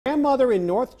grandmother in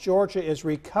North Georgia is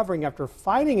recovering after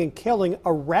fighting and killing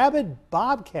a rabid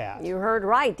bobcat. You heard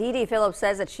right. Dee Dee Phillips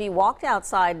says that she walked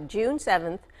outside June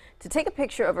 7th to take a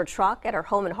picture of her truck at her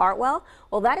home in Hartwell.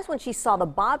 Well, that is when she saw the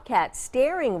bobcat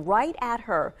staring right at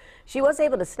her. She was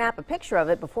able to snap a picture of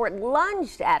it before it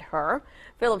lunged at her.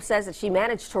 Phillips says that she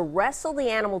managed to wrestle the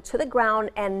animal to the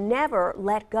ground and never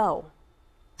let go.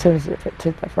 As soon as it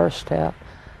took the first step,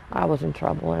 I was in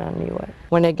trouble and I knew it.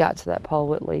 When it got to that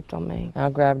pole, it leaped on me. I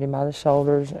grabbed him by the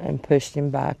shoulders and pushed him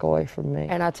back away from me.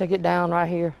 And I took it down right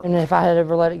here. And if I had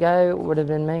ever let it go, it would have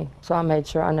been me. So I made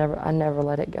sure I never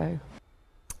let it go.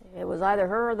 It was either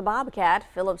her or the bobcat.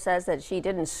 Phillips says that she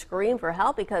didn't scream for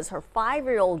help because her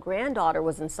 5-year-old granddaughter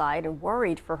was inside and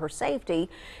worried for her safety.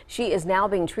 She is now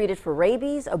being treated for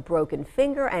rabies, a broken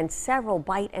finger, and several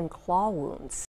bite and claw wounds.